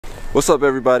What's up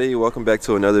everybody, welcome back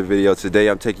to another video. Today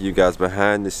I'm taking you guys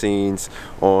behind the scenes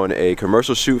on a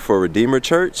commercial shoot for Redeemer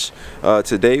Church.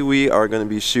 Today we are going to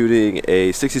be shooting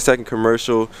a 60-second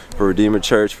commercial for Redeemer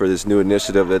Church for this new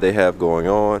initiative that they have going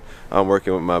on. I'm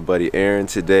working with my buddy Aaron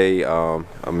today. I'm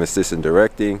assistant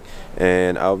directing,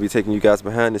 and I'll be taking you guys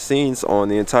behind the scenes on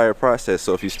the entire process.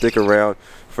 So if you stick around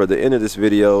for the end of this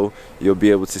video, you'll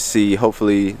be able to see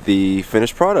hopefully the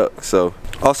finished product. So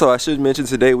also I should mention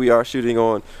today we are shooting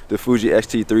on the Fuji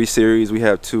X-T3 series. We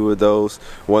have two of those.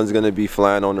 One's going to be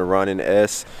flying on the Ronin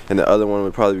S, and the other one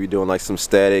would probably be doing like some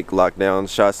static lockdown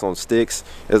shots on sticks,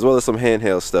 as well as some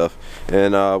handheld stuff.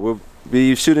 And we'll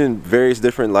be shooting various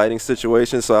different lighting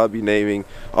situations, so I'll be naming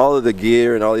all of the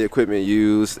gear and all the equipment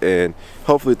used, and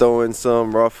hopefully throw in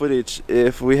some raw footage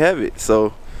if we have it.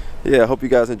 So yeah, I hope you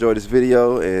guys enjoyed this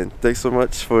video, and thanks so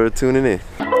much for tuning in.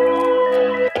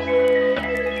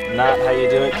 Not how you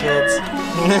do it, kids.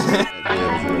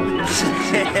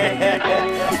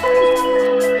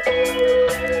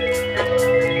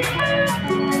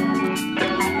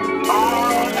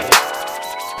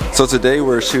 So today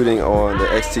we're shooting on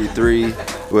the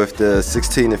X-T3 with the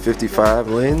 16-55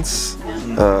 lens.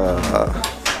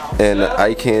 And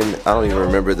I don't even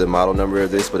remember the model number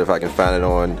of this, but if I can find it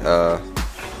on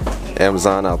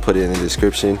Amazon, I'll put it in the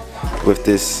description, with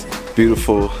this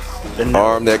beautiful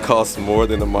arm that costs more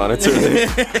than the monitor.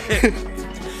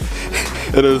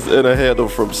 and a handle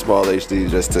from Small HD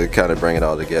just to kind of bring it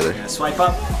all together. Yeah, swipe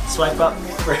up.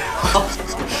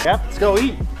 Yep, let's go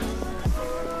eat.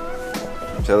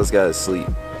 Tell this guy to sleep.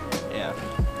 Yeah.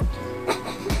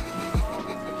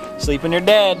 Sleep when you're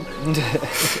dead.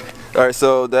 Alright,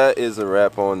 so that is a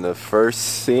wrap on the first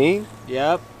scene.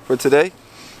 Yep. For today.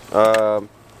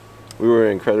 We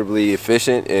were incredibly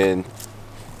efficient in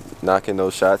knocking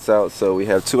those shots out, so we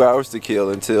have 2 hours to kill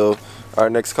until our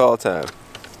next call time.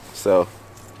 So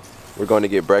we're going to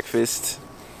get breakfast.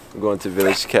 We're going to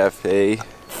Village Cafe.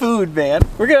 Food, man.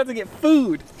 We're gonna have to get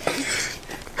food.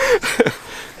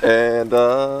 And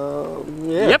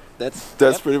yeah. Yep,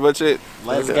 that's pretty much it.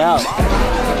 Let's go.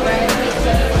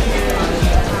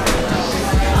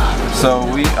 So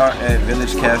we are at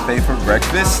Village Cafe for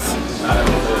breakfast.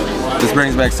 This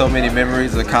brings back so many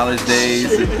memories of college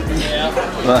days.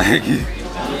 Like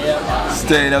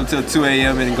staying up till 2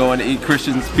 a.m. and going to eat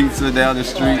Christian's Pizza down the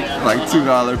street, like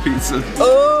 $2 pizza.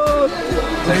 Oh!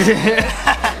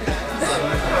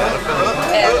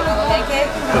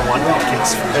 The one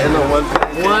pancakes. And the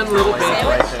one little pancake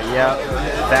right there. Yep.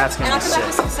 That's gonna be sick.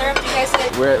 Some syrup, you guys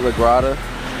said. We're at La Grata.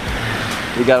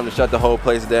 We got them to shut the whole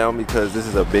place down because this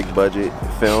is a big budget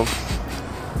film,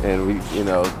 and we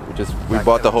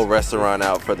bought the whole restaurant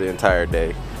out for the entire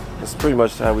day. That's pretty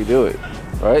much how we do it,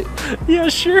 right? Yeah,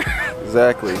 sure.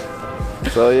 Exactly.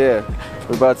 So yeah,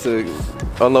 we're about to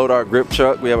unload our grip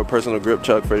truck. We have a personal grip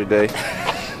truck for today.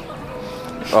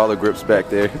 All the grips back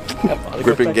there.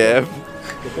 Grip and gab.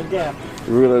 Grip and gab.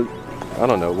 We're gonna, I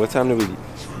don't know, what time do we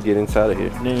get inside of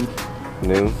here? Noon.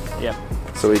 Noon? Yep.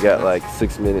 So we got like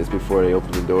 6 minutes before they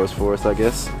open the doors for us, I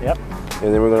guess. Yep.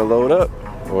 And then we're gonna load up,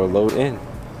 or load in.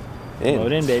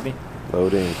 Load in, baby.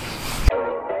 Load in.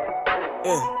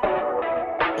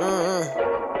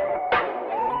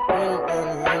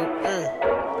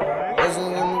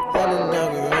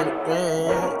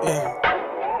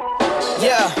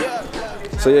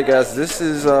 So yeah guys, this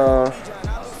is our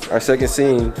second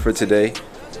scene for today.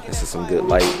 This is some good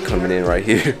light coming in right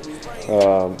here.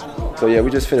 So yeah,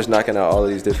 we just finished knocking out all of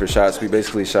these different shots. We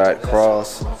basically shot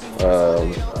cross,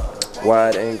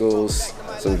 wide angles,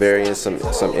 some variants, some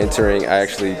entering. I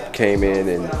actually came in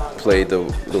and played the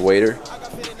waiter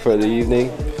for the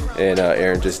evening, and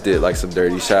Aaron just did like some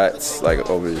dirty shots like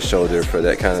over the shoulder for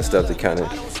that kind of stuff to kind of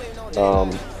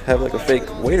have like a fake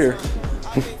waiter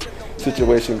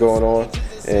situation going on.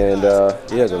 And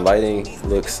yeah, the lighting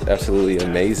looks absolutely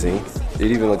amazing. It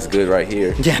even looks good right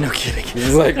here. Yeah, no kidding.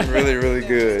 It's like really, really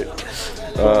good.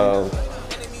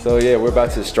 So yeah, we're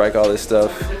about to strike all this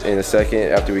stuff in a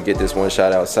second after we get this one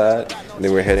shot outside, and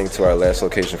then we're heading to our last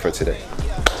location for today.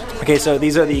 Okay, so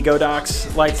these are the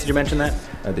Godox lights. Did you mention that?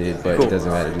 I did, but cool. It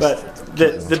doesn't matter. But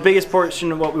the biggest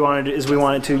portion of what we wanted is we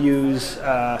wanted to use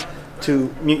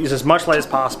as much light as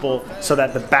possible so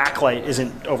that the backlight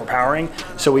isn't overpowering.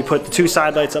 So we put the two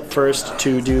side lights up first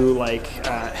to do like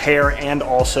hair and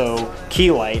also key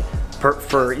light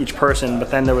for each person, but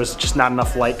then there was just not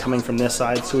enough light coming from this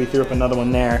side, so we threw up another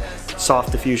one there,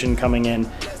 soft diffusion coming in,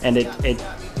 and it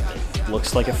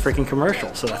looks like a freaking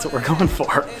commercial, so that's what we're going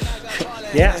for.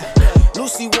 Yeah.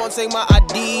 Lucy won't take my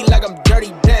ID like I'm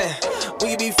dirty, damn. We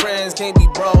can be friends, can't be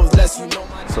bros, less you know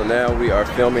my. So now we are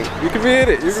filming. You can read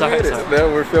it. You can read it. Now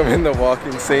we're filming the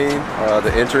walking scene,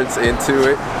 the entrance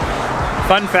into it.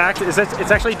 Fun fact is that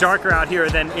it's actually darker out here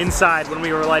than inside when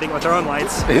we were lighting with our own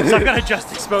lights. So I've got to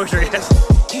adjust exposure yet.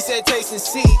 He said taste and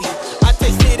see. I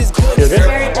tasted as good as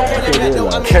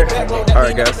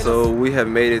Alright guys, so we have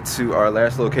made it to our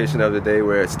last location of the day.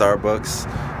 We're at Starbucks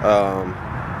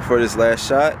for this last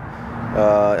shot.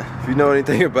 If you know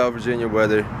anything about Virginia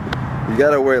weather, you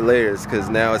gotta wear layers because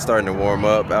now it's starting to warm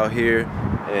up out here.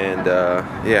 And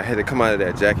yeah, I had to come out of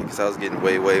that jacket because I was getting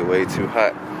way too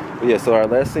hot. But yeah, so our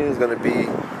last scene is gonna be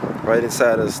right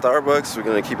inside of Starbucks. We're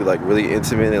gonna keep it like really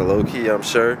intimate and low-key, I'm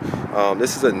sure.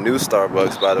 This is a new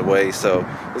Starbucks, by the way, so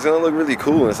it's gonna look really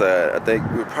cool inside. I think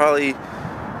we're probably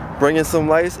bringing some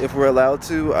lights if we're allowed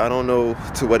to. I don't know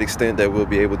to what extent that we'll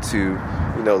be able to,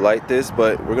 you know, light this,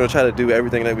 but we're gonna try to do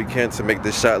everything that we can to make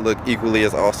this shot look equally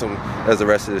as awesome as the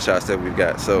rest of the shots that we've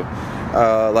got. So,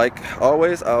 like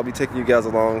always, I'll be taking you guys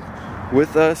along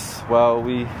with us while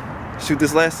we shoot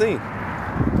this last scene.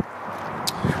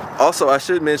 Also, I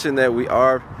should mention that we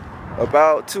are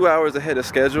about 2 hours ahead of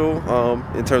schedule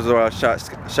in terms of our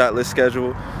shot list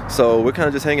schedule. So we're kind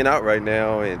of just hanging out right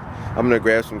now, and I'm gonna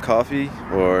grab some coffee,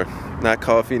 or not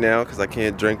coffee now because I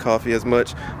can't drink coffee as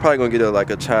much. Probably gonna get like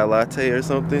a chai latte or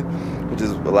something, which is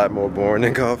a lot more boring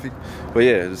than coffee. But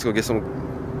yeah, just gonna get some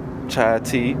chai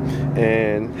tea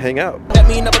and hang out. So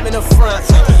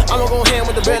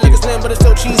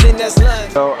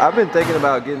I've been thinking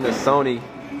about getting a Sony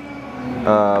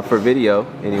for video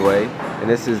anyway, and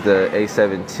this is the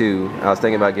A7 II. I was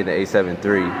thinking about getting the A7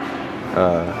 III.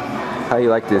 How do you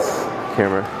like this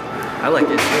camera? I like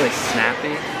it. It's really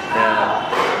snappy.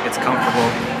 It's comfortable.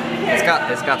 It's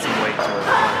got some weight to it.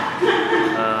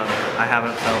 But, I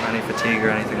haven't felt any fatigue or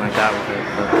anything like that with it.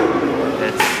 But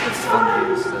it's fun to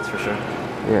use. That's for sure.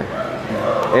 Yeah.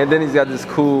 And then he's got this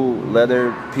cool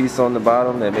leather piece on the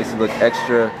bottom that makes it look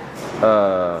extra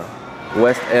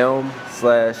West Elm /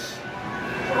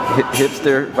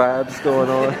 hipster vibes going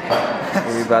on.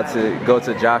 We're about to go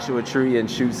to Joshua Tree and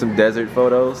shoot some desert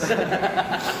photos.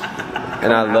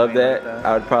 And I love that.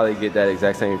 I would probably get that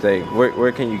exact same thing.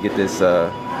 Where can you get this, this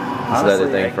leather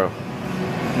thing from?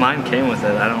 Mine came with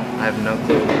it. I have no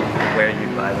clue where you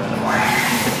buy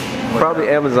that. Probably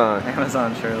Amazon.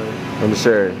 Amazon, surely. I'm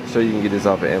sure you can get this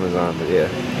off of Amazon, but yeah.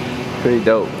 Pretty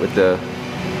dope with the,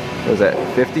 what was that,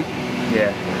 50?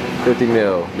 Yeah. 50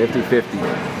 mil, nifty 50.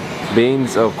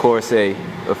 Beans, of course, a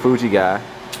Fuji guy.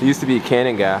 He used to be a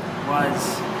Canon guy.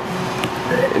 Was.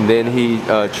 And then he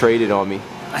traded on me.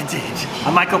 I did. I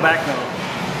might go back though.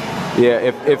 Yeah,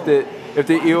 if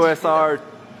the EOS R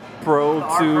Pro 2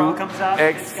 Pro comes out,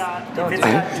 X, if it's got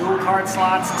dual card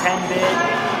slots,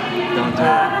 10-bit, Don't do it.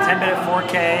 10-bit at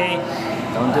 4K.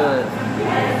 Don't do it.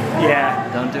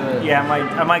 Yeah. Don't do it. Yeah,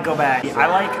 I might go back. I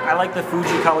like the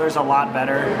Fuji colors a lot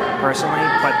better personally,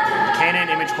 but Canon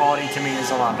image quality to me is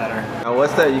a lot better. Now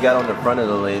what's that you got on the front of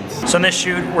the lens? So in this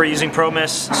shoot we're using Pro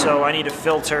Mist, so I need a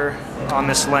filter on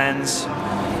this lens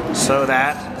so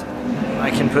that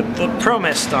I can put the Pro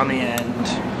Mist on the end.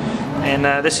 And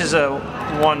this is a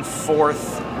 1/4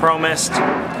 Pro Mist.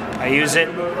 I use it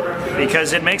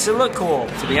because it makes it look cool.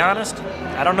 To be honest,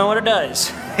 I don't know what it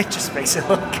does. It just makes it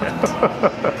look good.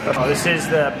 Oh, this is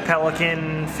the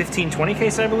Pelican 1520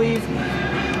 case, I believe.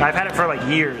 I've had it for like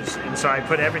years, and so I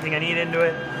put everything I need into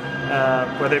it,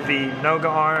 whether it be Noga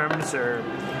arms or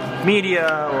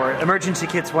media or emergency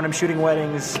kits when I'm shooting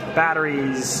weddings,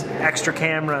 batteries, extra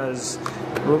cameras,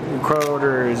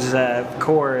 recorders,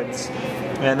 cords,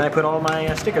 and I put all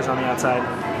my stickers on the outside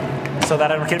so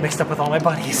that I don't get mixed up with all my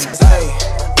buddies. Hey,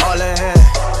 all in hand,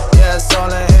 yeah, it's all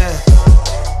in hand.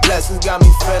 Blessings got me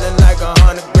feeling like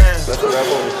 100 grand. That's a wrap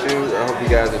on the shoot. I hope you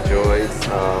guys enjoyed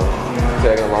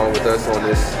tagging along with us on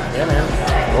this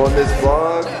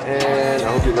vlog, and I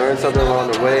hope you learned something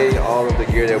along the way. All of the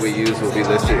gear that we use will be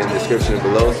listed in the description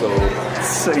below, so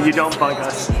you don't bug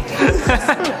us.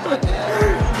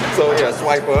 So yeah,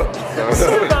 swipe up.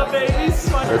 Swipe up, baby.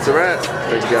 That's a wrap.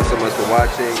 Thank you guys so much for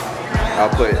watching. I'll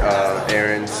put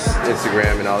Aaron's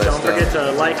Instagram and all that stuff. Don't forget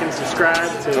to like and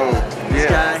subscribe to this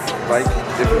guy. Like,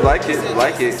 if you like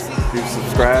it, If you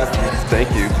subscribe, thank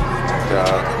you.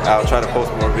 I'll try to post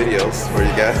more videos for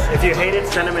you guys. If you hate it,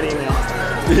 send him an email.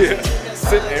 Yeah,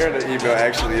 send Aaron an email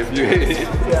actually if you hate it.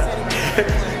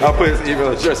 Yeah. I'll put his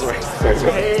email address right.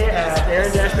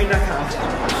 hey@aaron-me.com.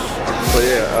 So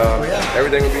yeah,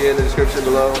 everything will be in the description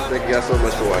below. Thank you guys so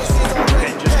much for watching.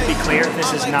 Okay, just to be clear,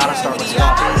 this is not a Starbucks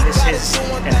coffee. This is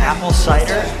an apple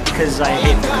cider because I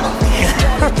hate the coffee.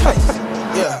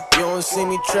 Yeah, you don't never see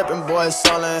me tripping, boy, it's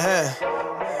all in hand.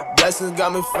 Blessings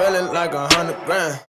got me feeling like 100 grand.